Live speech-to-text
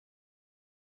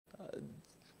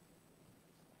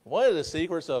One of the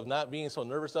secrets of not being so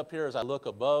nervous up here is I look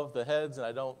above the heads and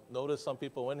I don't notice some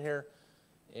people in here.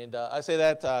 And I say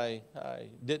that I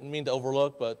didn't mean to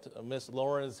overlook, but Miss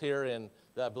Lauren is here, and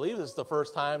I believe this is the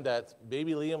first time that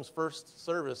baby Liam's first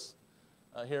service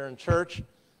here in church,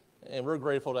 and we're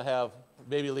grateful to have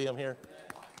baby Liam here.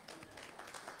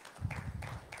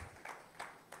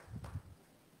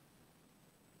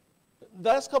 The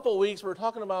last couple of weeks, we're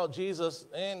talking about Jesus,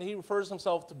 and he refers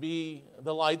himself to be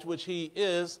the light, which he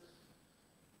is.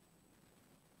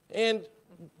 And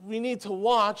we need to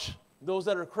watch, those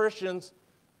that are Christians,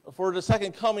 for the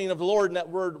second coming of the Lord. And that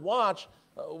word watch,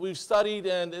 we've studied,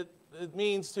 and it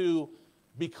means to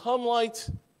become light,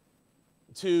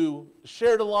 to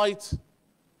share the light,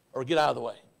 or get out of the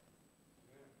way.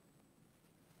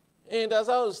 And as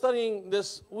I was studying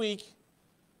this week,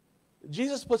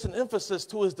 Jesus puts an emphasis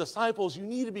to his disciples. You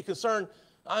need to be concerned.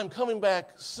 I'm coming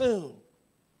back soon.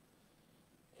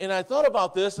 And I thought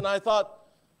about this, and I thought,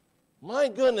 my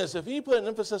goodness, if he put an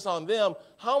emphasis on them,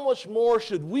 how much more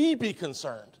should we be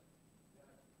concerned?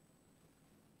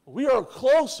 We are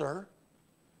closer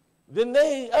than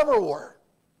they ever were.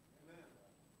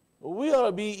 We ought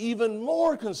to be even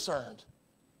more concerned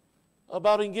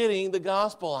about getting the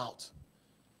gospel out.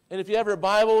 And if you have your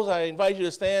Bibles, I invite you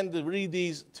to stand to read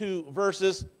these two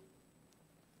verses,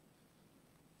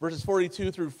 verses 42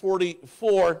 through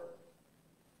 44.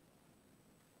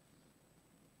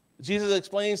 Jesus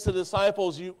explains to the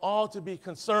disciples, you ought to be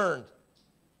concerned.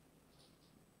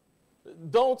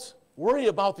 Don't worry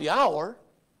about the hour.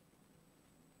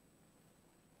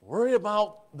 Worry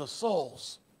about the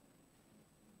souls.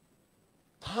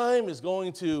 Time is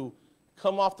going to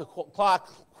come off the clock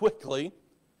quickly.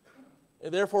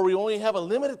 And therefore, we only have a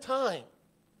limited time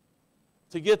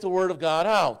to get the word of God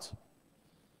out.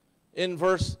 In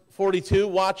verse 42,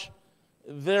 watch,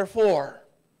 therefore,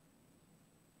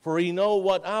 for ye know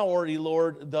what hour your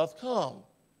Lord doth come.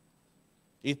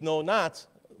 Ye know not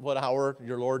what hour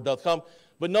your Lord doth come,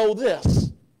 but know this,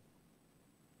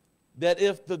 that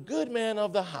if the good man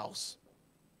of the house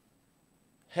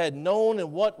had known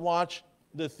in what watch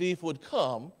the thief would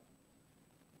come,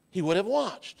 he would have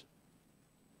watched,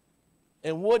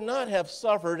 and would not have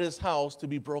suffered his house to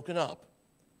be broken up.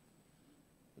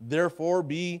 Therefore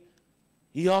be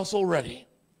ye also ready,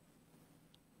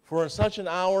 for in such an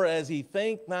hour as ye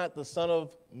think not the Son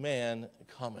of Man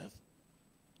cometh.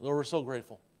 Lord, we're so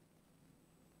grateful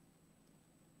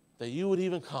that you would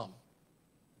even come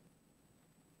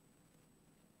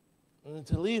and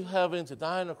to leave heaven, to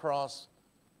die on the cross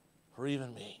for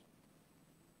even me.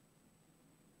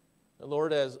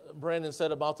 Lord, as Brandon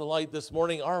said about the light this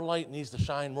morning, our light needs to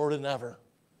shine more than ever.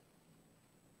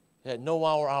 At no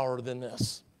hour than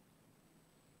this.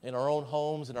 In our own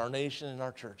homes, in our nation, in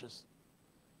our churches.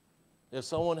 If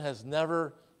someone has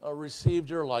never received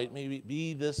your light, may it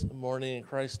be this morning in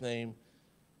Christ's name.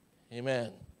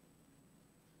 Amen.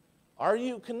 Are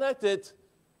you connected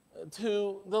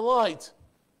to the light?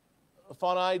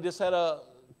 Fawn and I just had a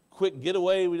quick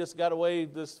getaway. We just got away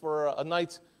for a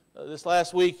night this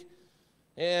last week.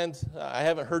 And I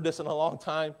haven't heard this in a long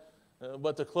time,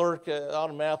 but the clerk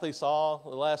automatically saw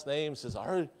the last name and says,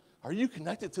 are you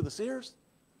connected to the Sears?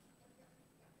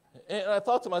 And I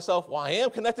thought to myself, well, I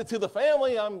am connected to the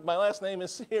family. My last name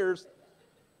is Sears,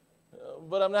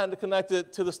 but I'm not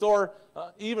connected to the store.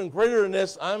 Even greater than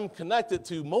this, I'm connected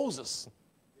to Moses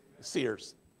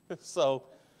Sears. So,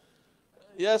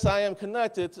 yes, I am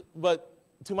connected, but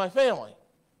to my family.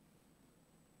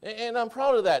 And I'm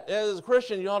proud of that. As a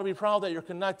Christian, you ought to be proud that you're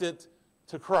connected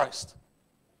to Christ,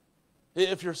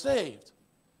 if you're saved.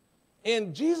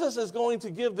 And Jesus is going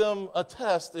to give them a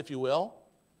test, if you will.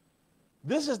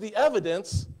 This is the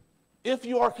evidence if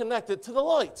you are connected to the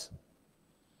light.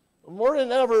 More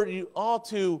than ever, you ought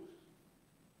to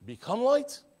become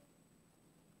light,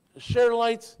 share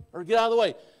light, or get out of the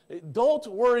way. Don't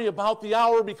worry about the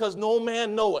hour, because no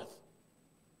man knoweth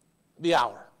the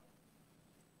hour.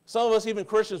 Some of us, even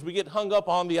Christians, we get hung up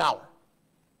on the hour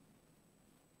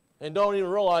and don't even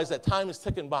realize that time is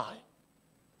ticking by.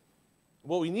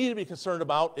 What we need to be concerned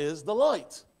about is the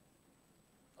light.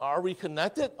 Are we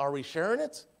connected? Are we sharing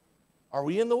it? Are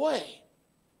we in the way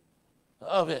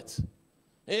of it?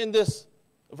 In this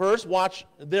verse, watch,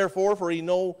 therefore, for ye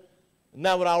know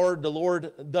not what hour the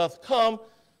Lord doth come.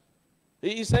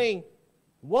 He's saying,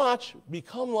 watch,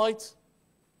 become light,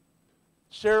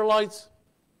 share light,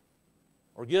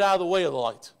 or get out of the way of the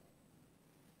light.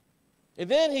 And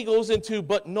then he goes into,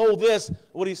 but know this.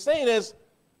 What he's saying is,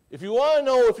 if you want to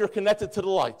know if you're connected to the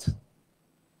light,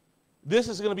 this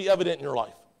is going to be evident in your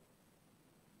life.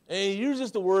 And he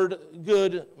uses the word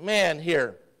good man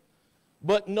here.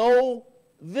 But know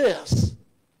this.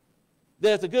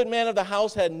 that if the good man of the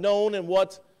house had known and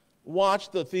what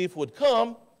watched the thief would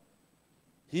come,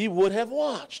 he would have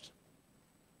watched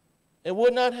and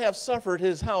would not have suffered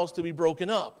his house to be broken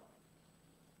up.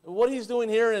 What he's doing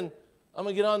here, and I'm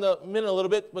going to get on the minute a little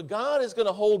bit, but God is going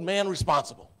to hold man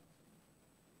responsible.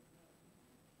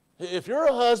 If you're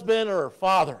a husband or a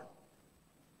father,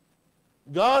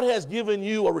 God has given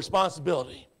you a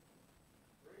responsibility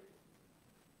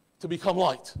to become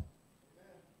light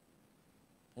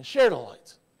and share the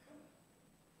light.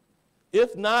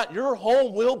 If not, your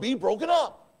home will be broken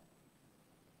up.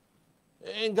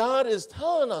 And God is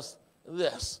telling us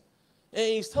this. And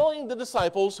he's telling the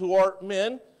disciples, who are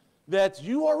men, that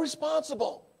you are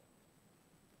responsible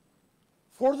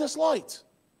for this light.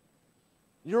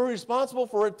 You're responsible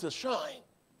for it to shine.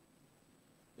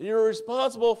 You're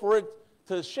responsible for it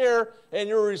to share, and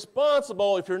you're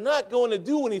responsible, if you're not going to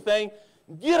do anything,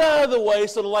 get out of the way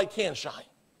so the light can shine.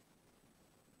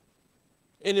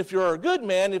 And if you're a good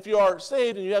man, if you are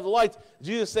saved and you have the light,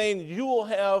 Jesus is saying you will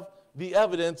have the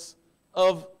evidence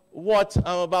of what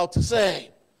I'm about to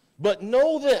say. But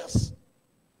know this.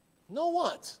 Know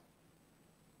what?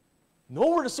 Know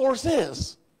where the source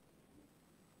is.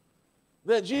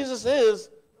 That Jesus is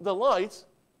the light.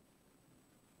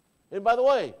 And by the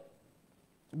way,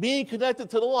 being connected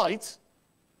to the light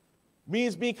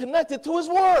means being connected to his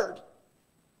word.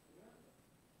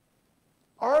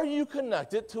 Are you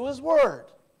connected to his word?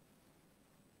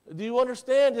 Do you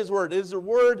understand his word? Is the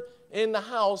word in the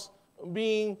house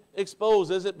being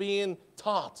exposed? Is it being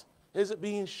taught? Is it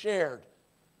being shared?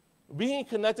 Being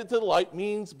connected to the light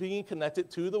means being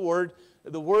connected to the word.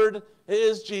 The word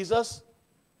is Jesus.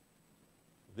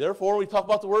 Therefore, when we talk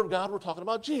about the word of God, we're talking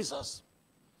about Jesus.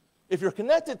 If you're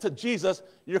connected to Jesus,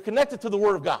 you're connected to the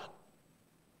word of God.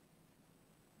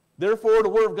 Therefore, the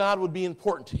word of God would be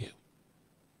important to you.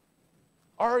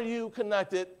 Are you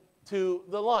connected to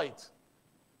the light?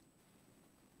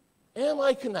 Am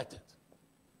I connected?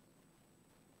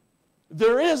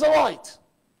 There is a light.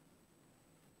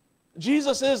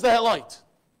 Jesus is that light.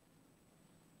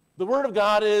 The Word of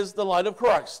God is the light of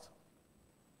Christ.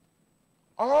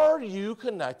 Are you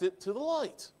connected to the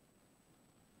light?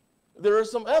 There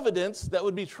is some evidence that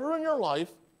would be true in your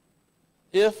life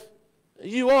if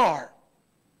you are.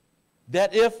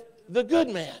 That if the good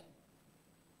man,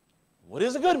 what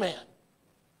is a good man?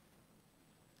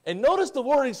 And notice the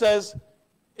word he says,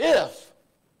 if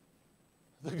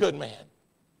the good man.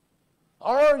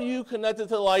 Are you connected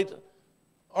to the light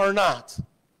or not?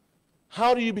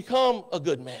 How do you become a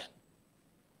good man?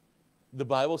 The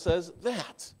Bible says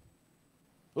that.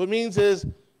 What it means is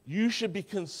you should be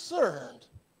concerned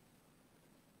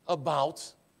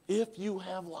about if you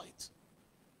have light.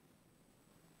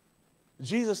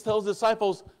 Jesus tells the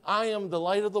disciples, I am the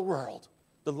light of the world.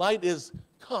 The light is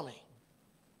coming.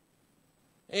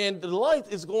 And the light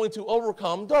is going to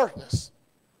overcome darkness.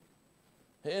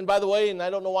 And by the way, and I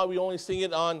don't know why we only sing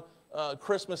it on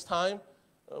Christmas time,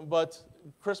 but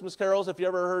Christmas carols, if you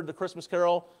ever heard the Christmas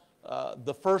carol,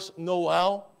 the first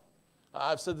Noel,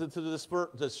 I've said it to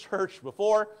this church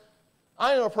before,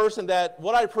 I am a person that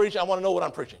what I preach, I want to know what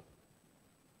I'm preaching.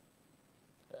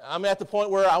 I'm at the point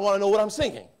where I want to know what I'm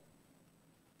singing.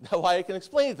 That way I can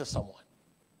explain it to someone.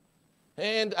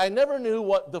 And I never knew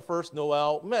what the first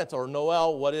Noel meant, or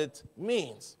Noel, what it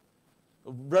means.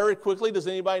 Very quickly, does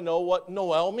anybody know what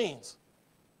Noel means?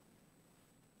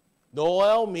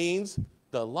 Noel means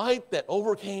the light that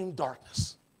overcame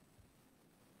darkness.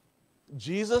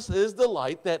 Jesus is the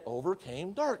light that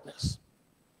overcame darkness.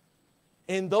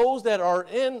 And those that are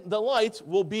in the light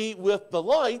will be with the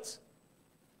light,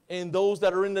 and those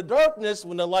that are in the darkness,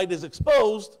 when the light is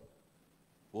exposed,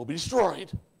 will be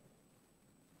destroyed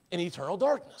in eternal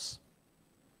darkness.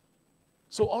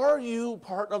 So are you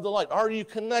part of the light? Are you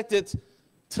connected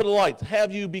to the light?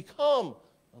 Have you become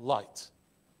light?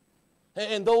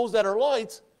 And those that are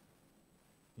light,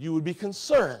 you would be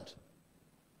concerned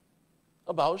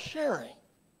about sharing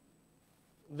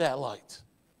that light.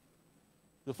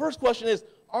 The first question is,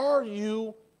 are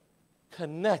you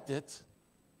connected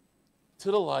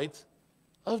to the light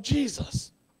of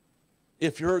Jesus?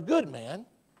 If you're a good man,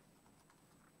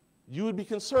 you would be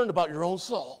concerned about your own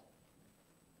soul.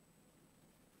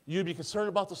 You'd be concerned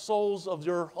about the souls of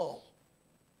your home.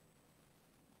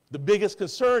 The biggest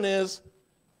concern is,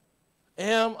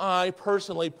 am I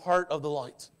personally part of the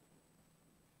light?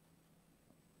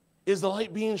 Is the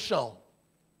light being shown?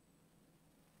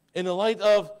 In the light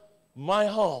of my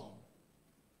home,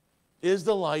 is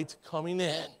the light coming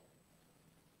in?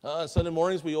 On Sunday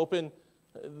mornings, we open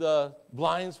the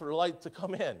blinds for the light to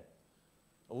come in.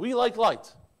 We like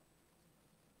light.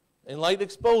 And light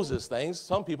exposes things.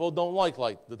 Some people don't like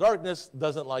light. The darkness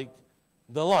doesn't like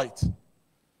the light.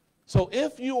 So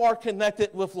if you are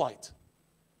connected with light,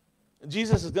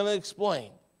 Jesus is going to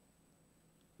explain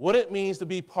what it means to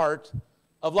be part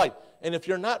of light. And if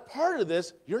you're not part of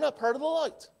this, you're not part of the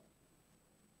light.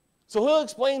 So he'll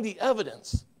explain the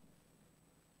evidence.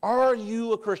 Are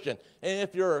you a Christian? And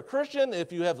if you're a Christian,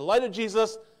 if you have the light of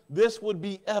Jesus, this would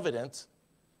be evident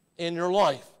in your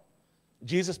life.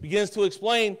 Jesus begins to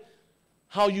explain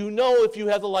how you know if you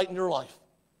have the light in your life.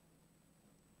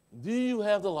 Do you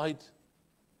have the light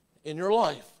in your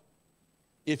life?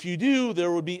 If you do,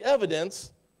 there would be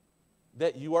evidence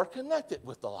that you are connected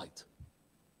with the light.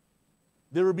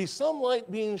 There would be some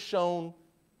light being shown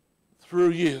through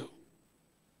you.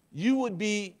 You would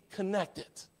be connected.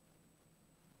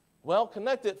 Well,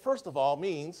 connected, first of all,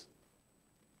 means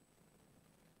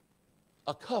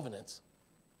a covenant.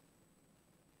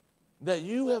 That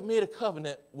you have made a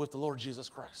covenant with the Lord Jesus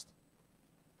Christ.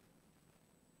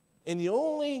 And the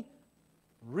only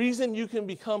reason you can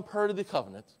become part of the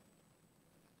covenant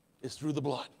is through the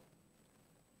blood.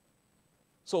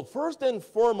 So first and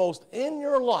foremost in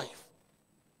your life,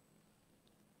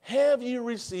 have you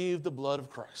received the blood of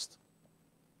Christ?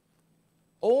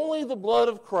 Only the blood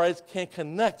of Christ can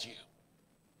connect you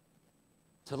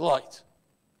to the light.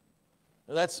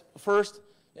 And that's first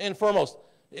and foremost.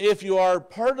 If you are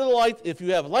part of the light, if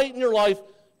you have light in your life,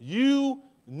 you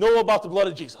know about the blood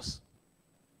of Jesus.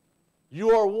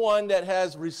 You are one that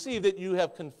has received it. You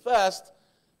have confessed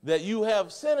that you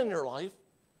have sin in your life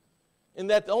and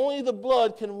that only the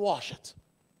blood can wash it.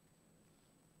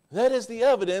 That is the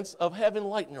evidence of having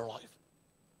light in your life.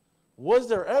 Was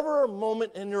there ever a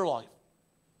moment in your life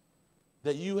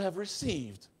that you have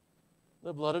received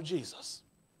the blood of Jesus?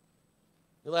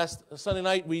 Last Sunday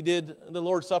night we did the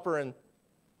Lord's Supper, and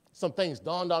some things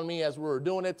dawned on me as we were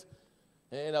doing it,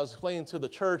 and I was explaining to the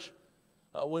church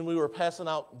when we were passing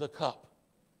out the cup.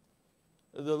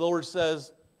 The Lord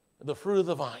says, the fruit of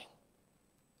the vine.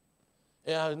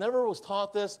 And I never was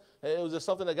taught this. It was just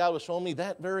something that God was showing me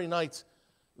that very night,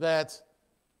 that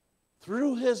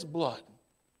through his blood,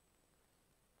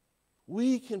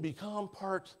 we can become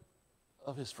part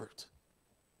of his fruit.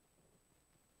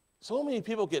 So many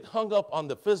people get hung up on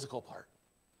the physical part.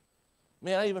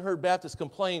 Man, I even heard Baptists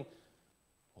complain,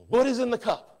 what is in the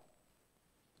cup?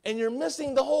 And you're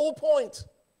missing the whole point.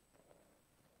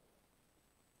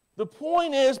 The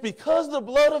point is, because of the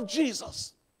blood of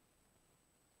Jesus,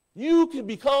 you can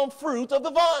become fruit of the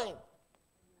vine.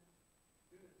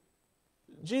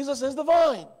 Jesus is the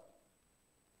vine.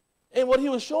 And what he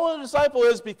was showing the disciple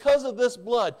is, because of this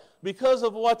blood, because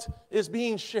of what is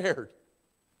being shared,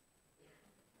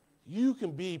 you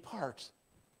can be part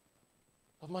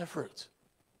of my fruit.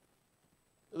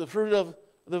 The fruit of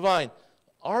the vine.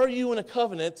 Are you in a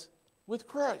covenant with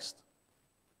Christ?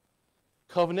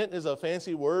 Covenant is a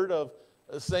fancy word of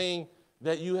saying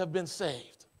that you have been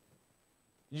saved.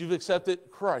 You've accepted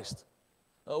Christ.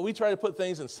 We try to put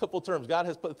things in simple terms. God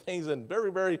has put things in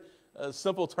very, very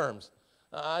simple terms.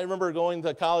 I remember going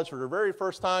to college for the very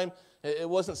first time. It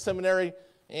wasn't seminary.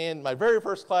 And my very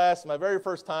first class, my very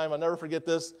first time, I'll never forget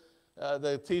this,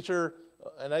 the teacher,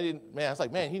 and I was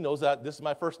like, man, he knows that. This is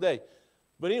my first day.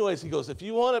 But anyways, he goes, if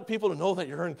you wanted people to know that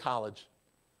you're in college,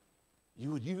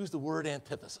 you would use the word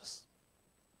antithesis.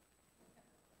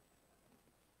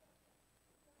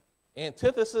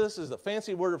 Antithesis is a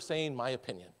fancy word of saying my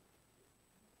opinion.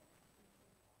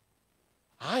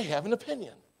 I have an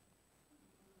opinion.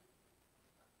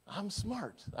 I'm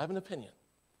smart. I have an opinion.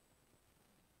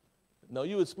 No,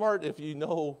 you would smart if you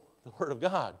know the Word of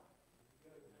God.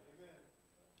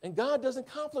 And God doesn't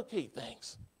complicate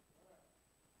things.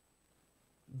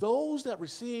 Those that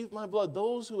receive my blood,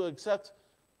 those who accept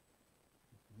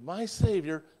my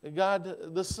Savior,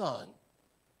 God the Son,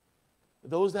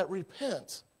 those that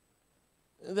repent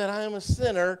that I am a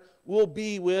sinner will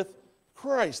be with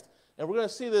Christ. And we're going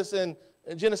to see this in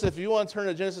Genesis. If you want to turn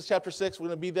to Genesis chapter 6, we're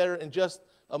going to be there in just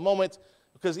a moment.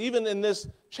 Because even in this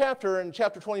chapter, in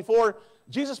chapter 24,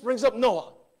 Jesus brings up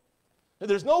Noah. And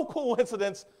there's no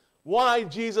coincidence why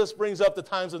Jesus brings up the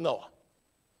times of Noah.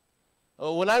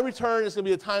 When I return, it's going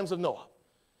to be the times of Noah.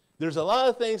 There's a lot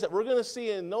of things that we're going to see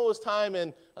in Noah's time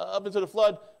and up into the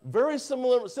flood, very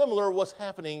similar what's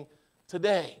happening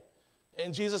today.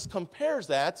 And Jesus compares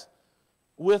that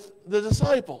with the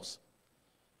disciples.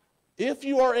 If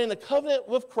you are in a covenant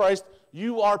with Christ,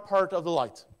 you are part of the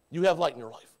light. You have light in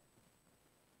your life.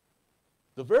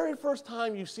 The very first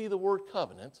time you see the word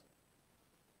covenant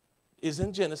is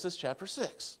in Genesis chapter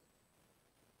 6.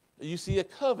 You see a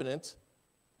covenant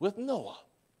with Noah.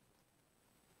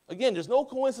 Again, there's no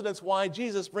coincidence why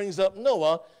Jesus brings up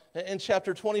Noah in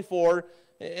chapter 24,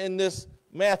 in this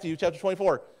Matthew chapter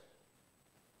 24.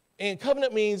 And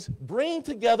covenant means bring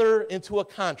together into a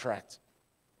contract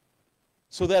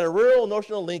so that a real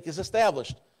notional link is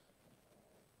established.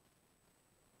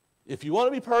 If you want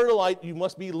to be part of the light, you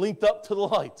must be linked up to the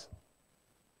light.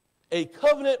 A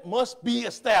covenant must be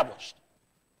established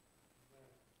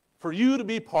for you to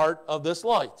be part of this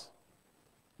light.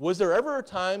 Was there ever a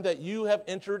time that you have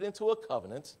entered into a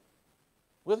covenant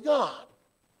with God?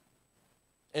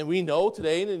 And we know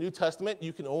today in the New Testament,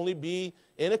 you can only be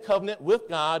in a covenant with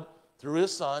God through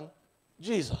his Son,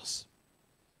 Jesus.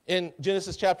 In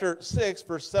Genesis chapter 6,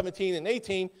 verse 17 and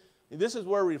 18, this is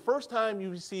where the first time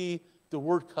you see the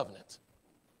word covenant.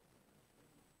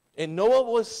 And Noah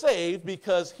was saved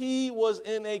because he was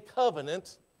in a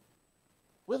covenant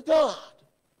with God.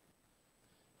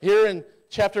 Here in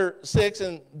chapter 6,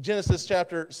 in Genesis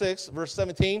chapter 6, verse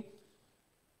 17,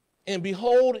 and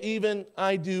behold, even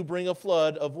I do bring a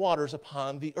flood of waters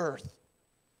upon the earth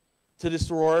to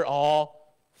destroy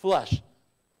all flesh.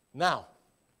 Now,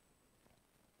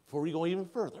 before we go even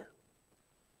further,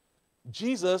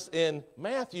 Jesus in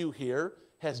Matthew here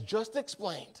has just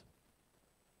explained,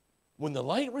 when the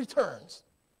light returns,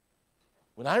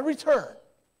 when I return,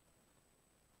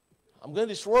 I'm going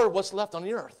to destroy what's left on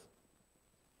the earth.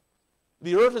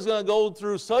 The earth is going to go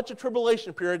through such a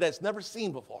tribulation period that's never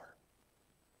seen before.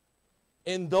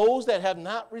 And those that have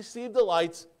not received the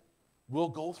light will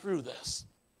go through this.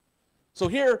 So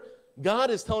here,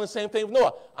 God is telling the same thing with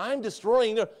Noah. I'm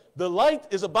destroying the earth. The light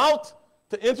is about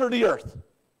to enter the earth.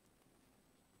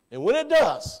 And when it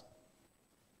does,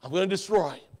 I'm going to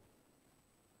destroy.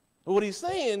 But what he's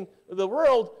saying, the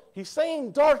world, he's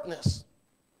saying darkness.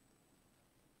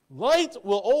 Light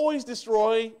will always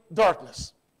destroy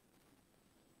darkness.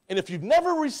 And if you've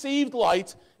never received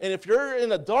light, and if you're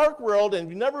in a dark world and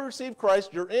you've never received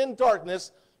Christ, you're in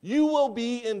darkness, you will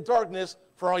be in darkness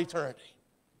for all eternity.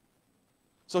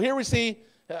 So here we see,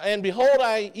 and behold,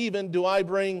 I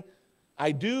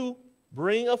do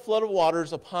bring a flood of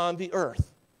waters upon the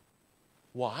earth.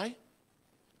 Why?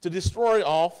 To destroy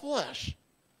all flesh,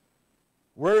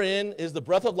 wherein is the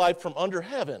breath of life from under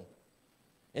heaven,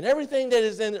 and everything that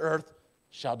is in the earth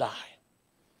shall die.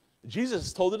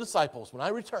 Jesus told the disciples, when I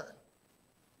return,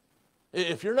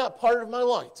 if you're not part of my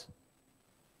light,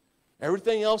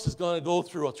 everything else is going to go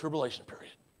through a tribulation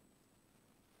period.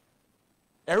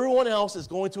 Everyone else is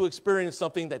going to experience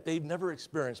something that they've never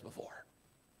experienced before.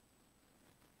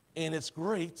 And it's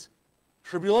great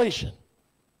tribulation.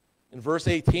 In verse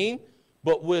 18,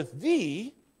 but with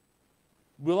thee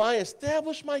will I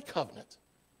establish my covenant,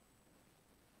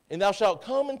 and thou shalt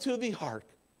come into the ark.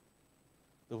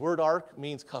 The word ark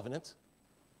means covenant.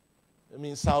 It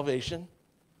means salvation.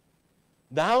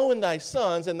 Thou and thy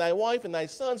sons and thy wife and thy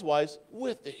sons' wives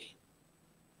with thee.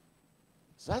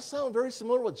 Does that sound very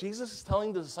similar to what Jesus is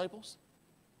telling the disciples?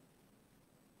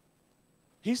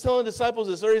 He's telling the disciples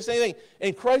this very same thing.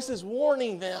 And Christ is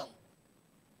warning them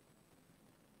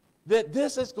that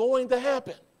this is going to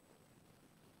happen.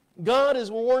 God is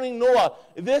warning Noah,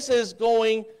 this is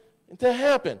going to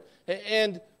happen.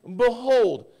 And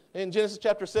behold, in Genesis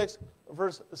chapter 6,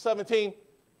 verse 17,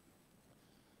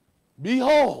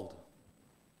 behold.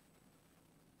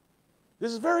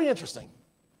 This is very interesting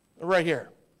right here.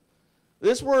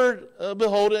 This word,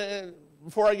 behold,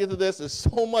 before I get to this, is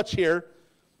so much here.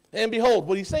 And behold,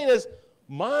 what he's saying is,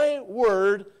 my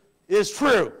word is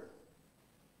true.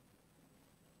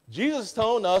 Jesus is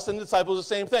telling us and the disciples the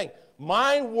same thing.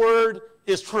 My word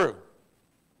is true.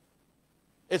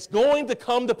 It's going to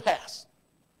come to pass.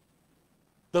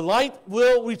 The light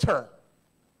will return.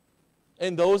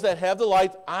 And those that have the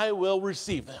light, I will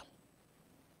receive them.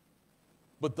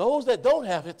 But those that don't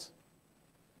have it,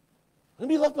 are going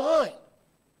to be left behind.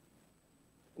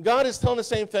 God is telling the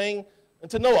same thing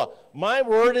to Noah. My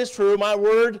word is true. My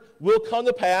word will come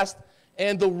to pass,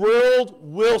 and the world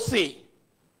will see.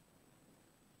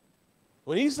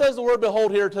 When he says the word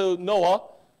behold here to Noah,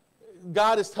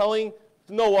 God is telling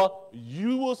Noah,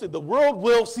 you will see, the world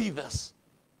will see this.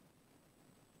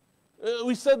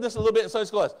 We said this a little bit in Sunday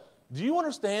school class. Do you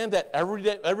understand that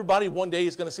everybody one day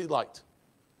is going to see light?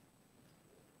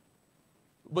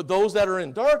 But those that are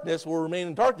in darkness will remain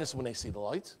in darkness when they see the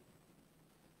light.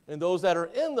 And those that are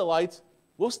in the light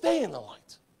will stay in the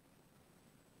light.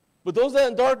 But those that are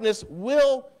in darkness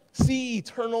will see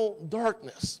eternal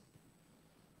darkness.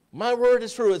 My word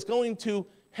is true. It's going to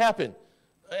happen.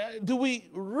 Do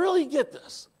we really get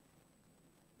this?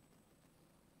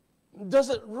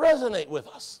 Does it resonate with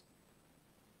us?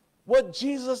 What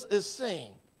Jesus is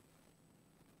saying,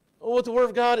 what the Word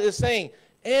of God is saying,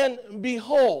 And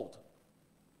behold.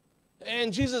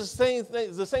 And Jesus is saying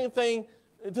the same thing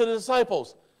to the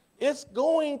disciples. It's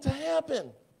going to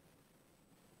happen.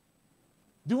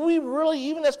 Do we really,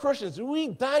 even as Christians, do we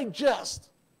digest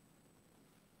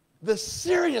the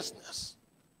seriousness,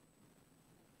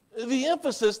 the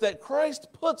emphasis that Christ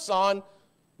puts on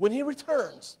when he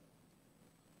returns?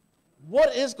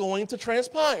 What is going to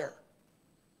transpire?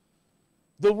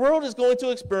 The world is going to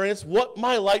experience what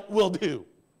my light will do.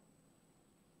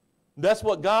 That's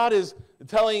what God is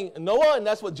telling Noah, and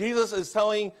that's what Jesus is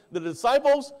telling the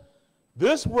disciples.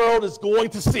 This world is going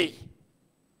to see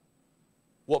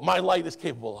what my light is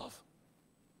capable of.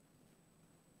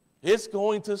 It's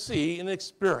going to see and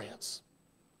experience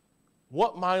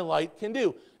what my light can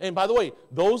do. And by the way,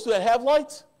 those that have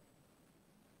lights,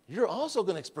 you're also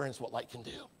going to experience what light can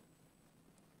do.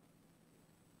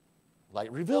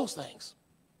 Light reveals things.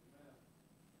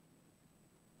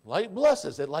 Light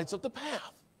blesses. It lights up the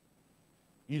path.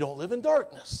 You don't live in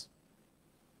darkness.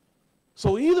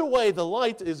 So either way, the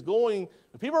light is going,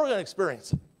 people are going to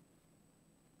experience it.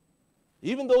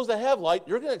 Even those that have light,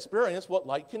 you're going to experience what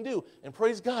light can do. And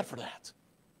praise God for that.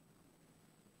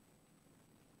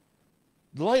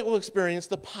 The light will experience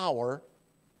the power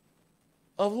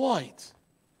of light.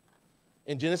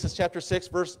 In Genesis chapter 6,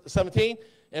 verse 17,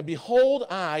 and behold,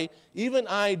 I, even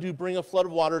I, do bring a flood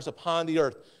of waters upon the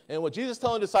earth. And what Jesus is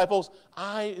telling the disciples,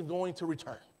 I am going to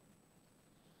return.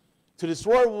 To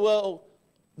destroy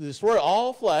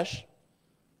all flesh,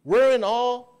 wherein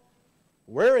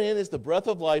is the breath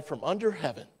of life from under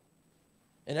heaven,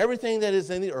 and everything that is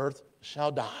in the earth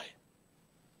shall die.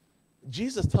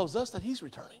 Jesus tells us that he's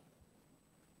returning.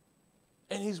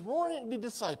 And he's warning the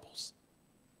disciples.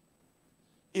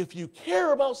 If you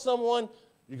care about someone,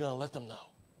 you're going to let them know.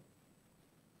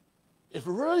 If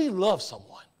you really love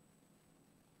someone,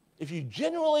 if you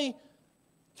genuinely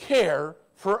care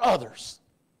for others,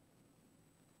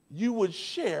 you would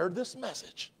share this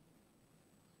message.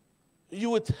 You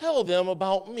would tell them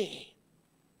about me.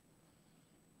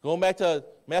 Going back to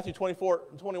Matthew 24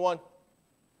 and 21.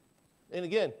 And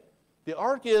again, the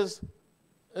ark is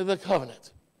the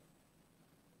covenant.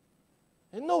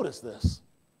 And notice this.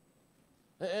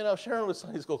 And I was sharing with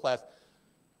Sunday school class.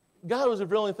 God was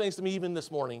revealing things to me even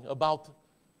this morning about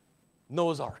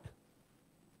Noah's ark.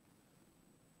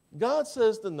 God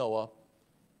says to Noah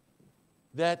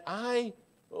that I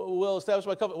will establish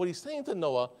my covenant. What he's saying to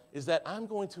Noah is that I'm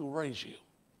going to raise you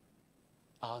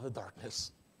out of the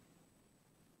darkness.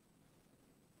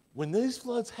 When these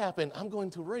floods happen, I'm going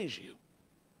to raise you.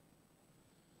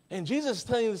 And Jesus is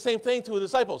telling the same thing to his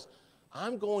disciples.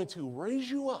 I'm going to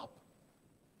raise you up.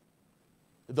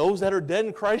 Those that are dead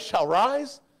in Christ shall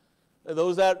rise. And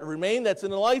those that remain, that's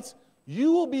in the lights,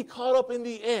 you will be caught up in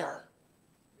the air.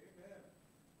 Amen.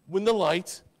 When the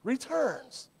light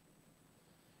returns.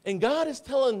 And God is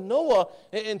telling Noah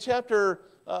in chapter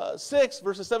 6,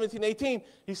 verses 17, 18,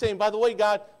 he's saying, by the way,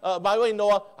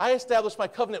 Noah, I established my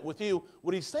covenant with you.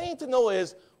 What he's saying to Noah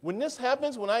is, when this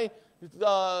happens, when I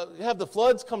have the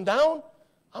floods come down,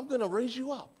 I'm going to raise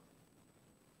you up.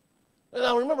 And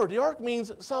now remember, the ark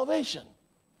means salvation.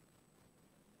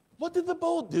 What did the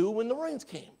boat do when the rains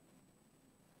came?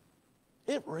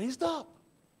 It raised up.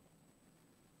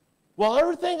 While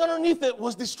everything underneath it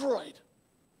was destroyed.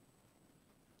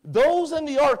 Those in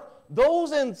the ark,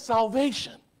 those in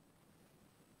salvation,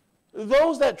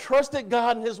 those that trusted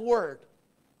God and his word,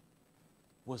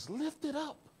 was lifted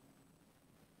up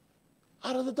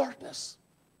out of the darkness.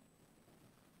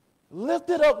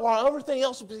 Lifted up while everything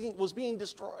else was being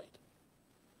destroyed.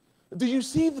 Do you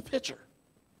see the picture?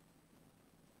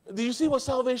 Do you see what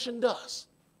salvation does?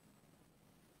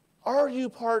 Are you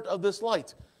part of this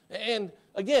light? And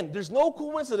again, there's no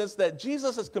coincidence that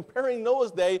Jesus is comparing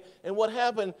Noah's day and what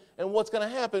happened and what's going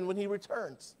to happen when he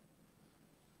returns.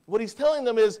 What he's telling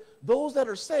them is those that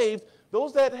are saved,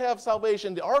 those that have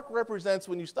salvation, the ark represents,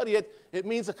 when you study it, it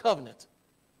means a covenant.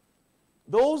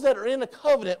 Those that are in a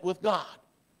covenant with God.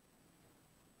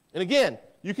 And again,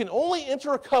 you can only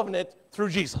enter a covenant through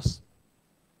Jesus.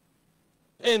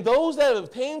 And those that have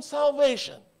obtained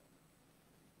salvation,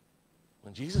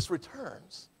 when Jesus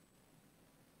returns,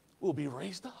 will be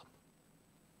raised up.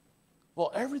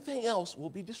 Well, everything else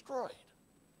will be destroyed.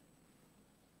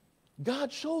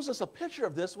 God shows us a picture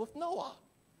of this with Noah.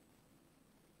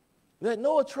 That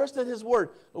Noah trusted his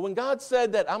word. When God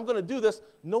said that I'm going to do this,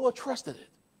 Noah trusted it.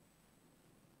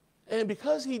 And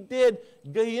because he did,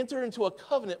 he entered into a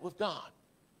covenant with God.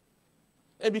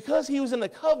 And because he was in a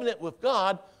covenant with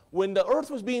God, when the earth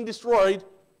was being destroyed,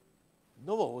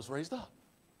 Noah was raised up.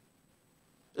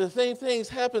 The same things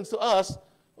happens to us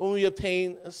when we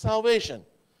obtain salvation.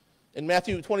 In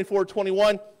Matthew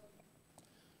 24:21,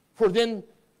 for then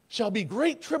shall be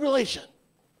great tribulation,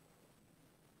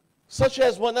 such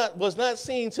as was not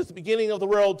seen since the beginning of the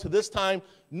world to this time,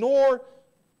 nor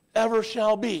ever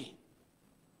shall be.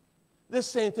 This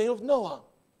same thing with Noah.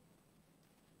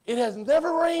 It has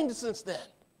never rained since then.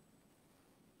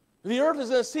 The earth is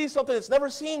going to see something it's never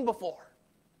seen before.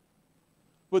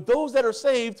 But those that are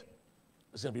saved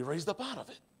is going to be raised up out of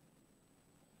it.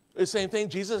 The same thing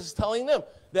Jesus is telling them,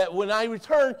 that when I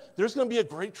return, there's going to be a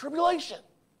great tribulation.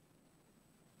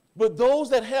 But those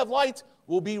that have light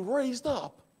will be raised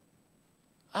up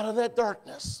out of that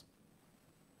darkness.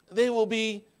 They will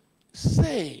be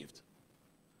saved.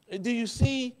 Do you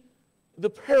see the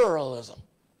parallelism?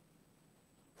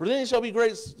 For then shall be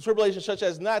great tribulation, such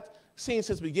as not seen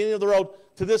since the beginning of the world,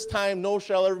 to this time no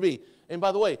shall ever be. And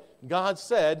by the way, God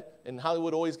said, and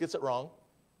Hollywood always gets it wrong,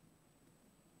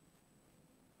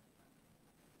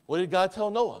 what did God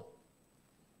tell Noah?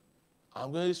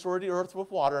 I'm going to destroy the earth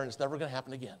with water, and it's never going to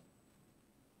happen again.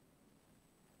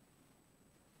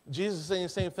 Jesus is saying the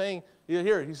same thing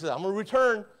here. He says, I'm going to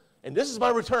return, and this is my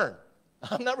return.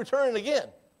 I'm not returning again.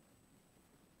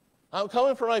 I'm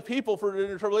coming for my people for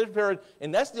the tribulation period,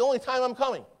 and that's the only time I'm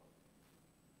coming.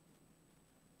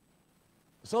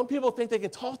 Some people think they can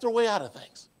talk their way out of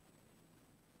things.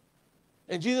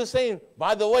 And Jesus is saying,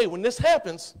 by the way, when this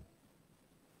happens,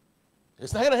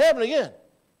 it's not going to happen again.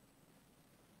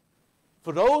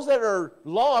 For those that are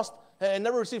lost and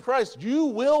never received Christ, you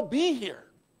will be here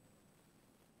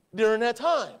during that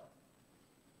time.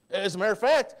 As a matter of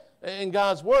fact, in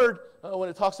God's Word, when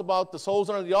it talks about the souls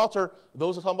under the altar,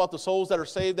 those are talking about the souls that are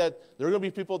saved, that there are going to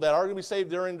be people that are going to be saved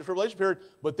during the tribulation period,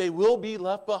 but they will be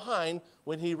left behind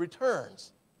when he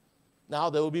returns. Now,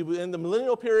 they will be in the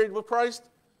millennial period with Christ,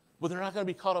 but they're not going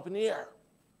to be caught up in the air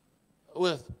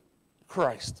with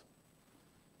Christ.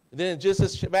 And then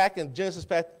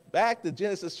back to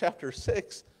Genesis chapter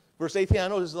 6, verse 18. I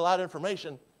know there's a lot of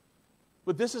information,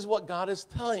 but this is what God is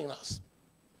telling us.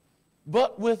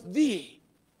 But with thee,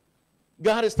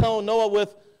 God is telling Noah,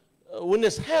 when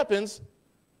this happens,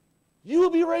 you will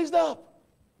be raised up.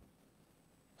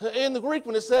 In the Greek,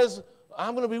 when it says,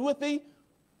 I'm going to be with thee,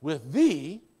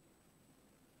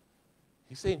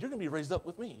 he's saying, you're going to be raised up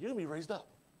with me. You're going to be raised up.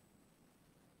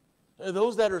 And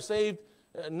those that are saved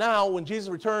now, when Jesus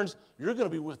returns, you're going to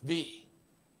be with thee.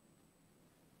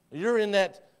 You're in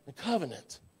that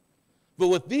covenant. But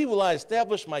with thee will I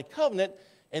establish my covenant,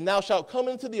 and thou shalt come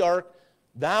into the ark,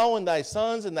 thou and thy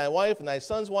sons and thy wife and thy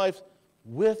son's wife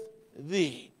with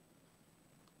thee.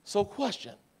 So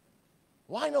question,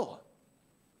 why Noah?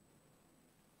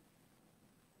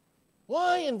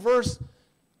 Why in verse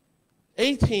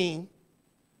 18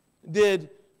 did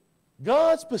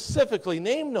God specifically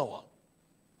name Noah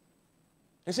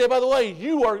and say, by the way,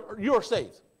 you are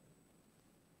saved.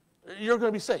 You're going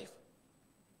to be safe.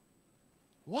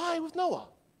 Why with Noah?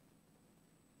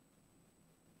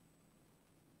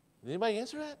 Did anybody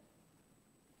answer that?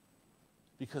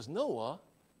 Because Noah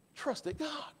trusted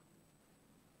God.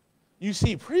 You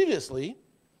see previously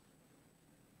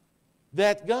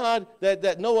that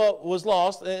Noah was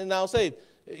lost and now saved.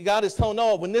 God is telling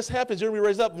Noah, when this happens, you're going to be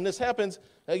raised up. When this happens,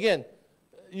 again,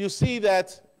 you see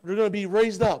that you're going to be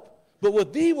raised up. But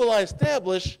with thee will I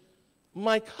establish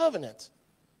my covenant.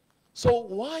 So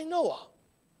why Noah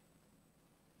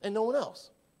and no one else?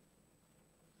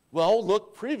 Well,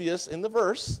 look previous in the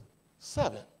verse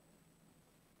 7.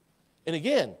 And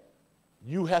again,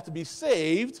 you have to be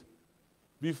saved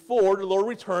before the Lord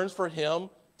returns for him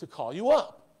to call you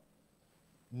up.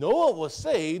 Noah was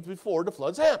saved before the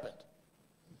floods happened.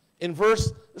 In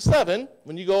verse 7,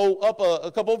 when you go up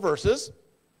a couple of verses,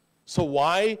 so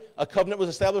why a covenant was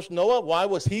established with Noah? Why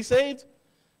was he saved?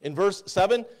 In verse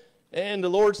 7, and the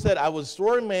Lord said, I will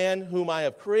destroy man whom I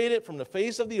have created from the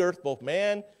face of the earth, both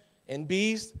man and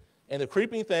beast, and the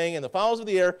creeping thing, and the fowls of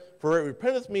the air, for it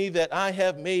repenteth me that I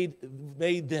have made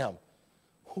them.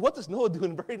 What does Noah do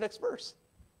in the very next verse?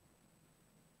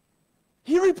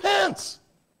 He repents.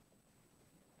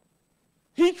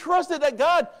 He trusted that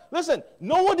God, listen,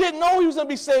 Noah didn't know he was going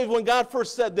to be saved when God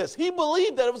first said this. He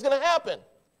believed that it was going to happen.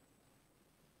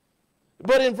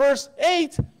 But in verse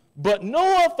 8, but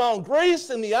Noah found grace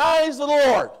in the eyes of the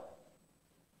Lord.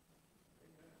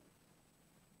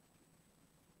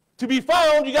 To be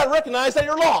found, you got to recognize that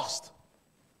you're lost.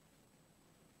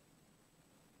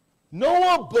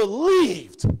 Noah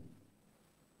believed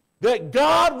that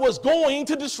God was going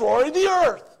to destroy the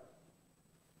earth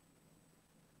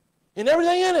and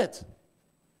everything in it.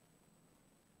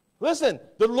 Listen,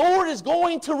 the Lord is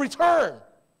going to return,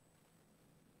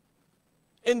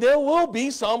 and there will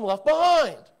be some left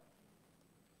behind.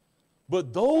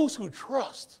 But those who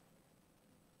trust,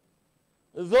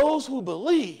 those who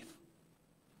believe,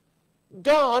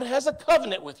 God has a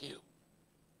covenant with you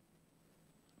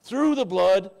through the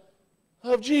blood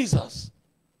of Jesus.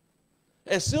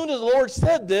 As soon as the Lord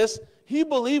said this, he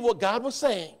believed what God was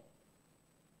saying.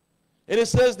 And it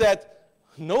says that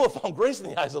Noah found grace in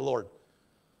the eyes of the Lord.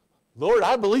 Lord,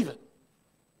 I believe it.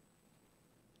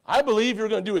 I believe you're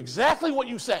going to do exactly what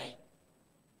you say.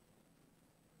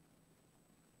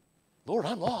 Lord,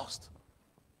 I'm lost.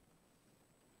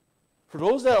 For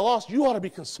those that are lost, you ought to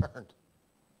be concerned.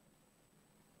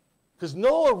 Because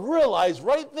Noah realized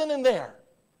right then and there,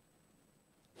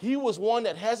 he was one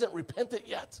that hasn't repented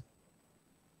yet.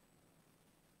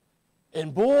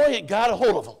 And boy, it got a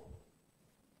hold of him.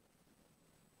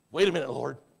 Wait a minute,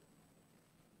 Lord.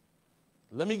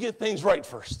 Let me get things right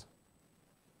first.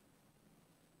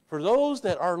 For those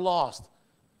that are lost,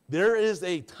 there is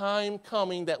a time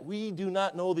coming that we do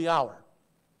not know the hour.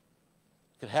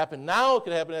 It could happen now, it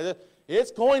could happen.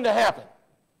 It's going to happen.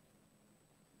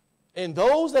 And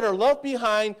those that are left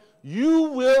behind, you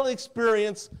will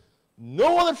experience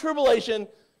no other tribulation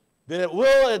than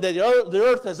the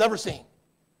earth has ever seen.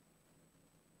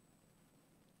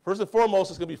 First and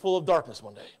foremost, it's going to be full of darkness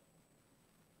one day.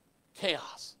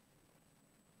 Chaos.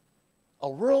 A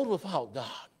world without God.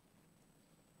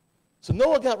 So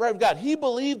Noah got right with God. He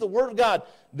believed the word of God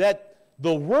that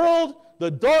the world,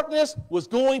 the darkness, was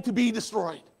going to be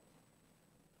destroyed.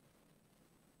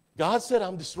 God said,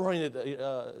 I'm destroying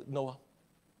it, Noah.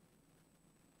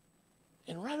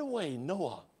 And right away,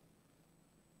 Noah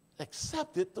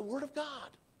accepted the word of God.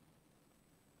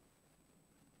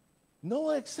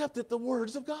 Noah accepted the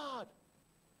words of God.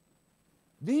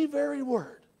 The very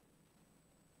word.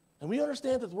 And we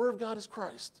understand that the word of God is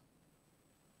Christ.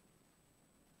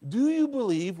 Do you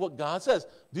believe what God says?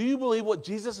 Do you believe what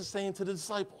Jesus is saying to the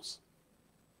disciples?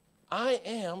 I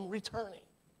am returning.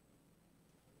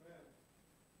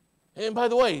 Amen. And by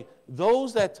the way,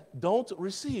 those that don't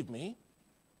receive me,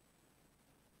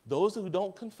 those who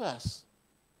don't confess,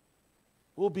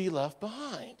 will be left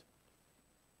behind.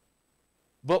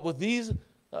 But with thee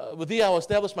I will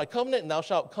establish my covenant, and thou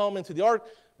shalt come into the ark,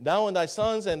 thou and thy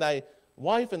sons and thy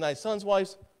wife and thy sons'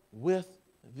 wives with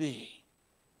thee.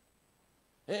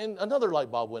 And another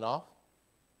light bulb went off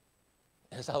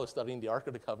as I was studying the Ark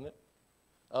of the Covenant,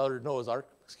 or Noah's Ark,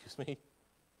 excuse me.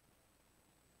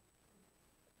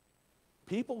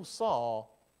 People saw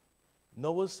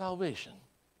Noah's salvation.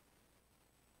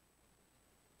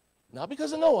 Not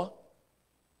because of Noah,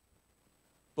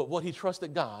 but what he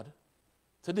trusted God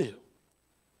to do.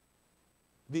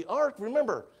 The ark,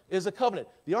 remember, is a covenant.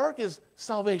 The ark is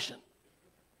salvation.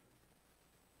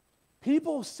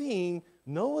 People seeing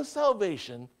Noah's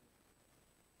salvation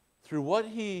through what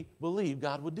he believed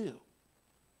God would do.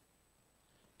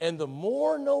 And the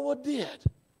more Noah did,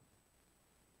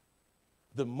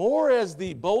 the more as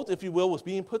the boat, if you will, was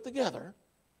being put together,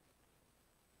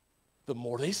 the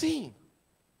more they seen.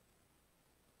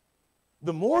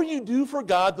 The more you do for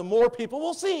God, the more people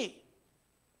will see.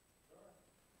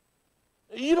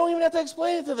 You don't even have to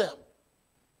explain it to them.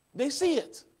 They see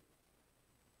it.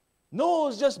 Noah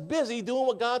was just busy doing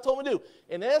what God told him to do.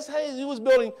 And as he was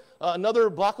building another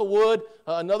block of wood,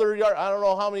 another yard, I don't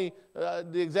know how many,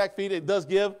 the exact feet it does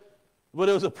give, but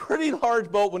it was a pretty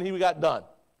large boat when he got done.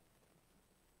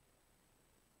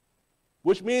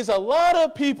 Which means a lot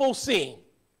of people seen.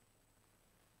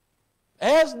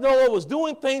 As Noah was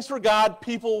doing things for God,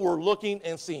 people were looking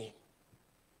and seeing.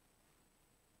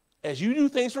 As you do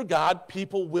things for God,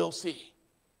 people will see.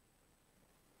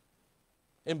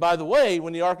 And by the way,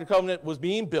 when the Ark of the Covenant was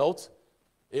being built,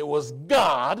 it was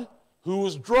God who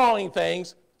was drawing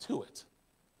things to it.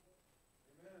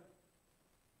 Amen.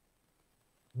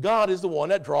 God is the one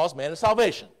that draws man to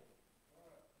salvation.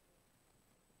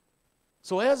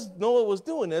 So as Noah was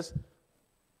doing this,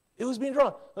 it was being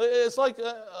drawn. It's like,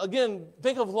 again,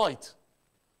 think of light.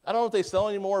 I don't know if they sell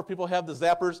anymore. People have the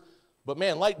zappers. But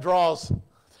man, light draws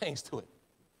things to it.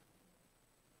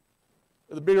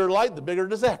 The bigger the light, the bigger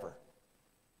the zapper.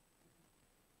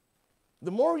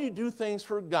 The more you do things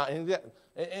for God,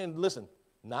 and listen,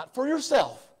 not for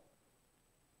yourself.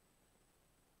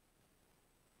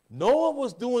 Noah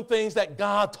was doing things that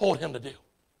God told him to do.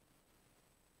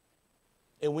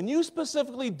 And when you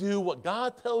specifically do what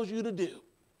God tells you to do,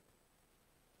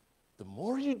 the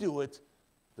more you do it,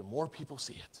 the more people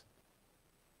see it.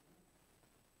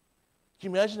 Can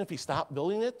you imagine if he stopped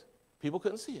building it? People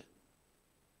couldn't see it.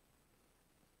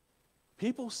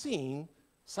 People seen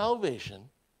salvation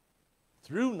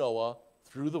through Noah,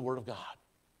 through the Word of God.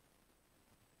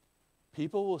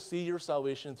 People will see your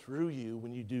salvation through you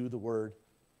when you do the Word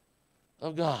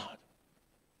of God.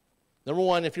 Number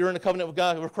one, if you're in a covenant with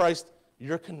God, with Christ,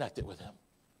 you're connected with him.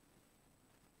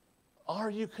 Are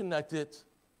you connected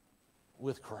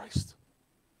with Christ?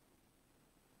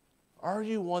 Are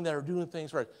you one that are doing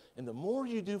things right? And the more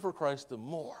you do for Christ, the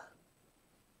more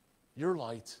your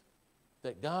light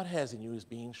that God has in you is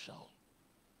being shown.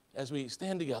 As we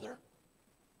stand together.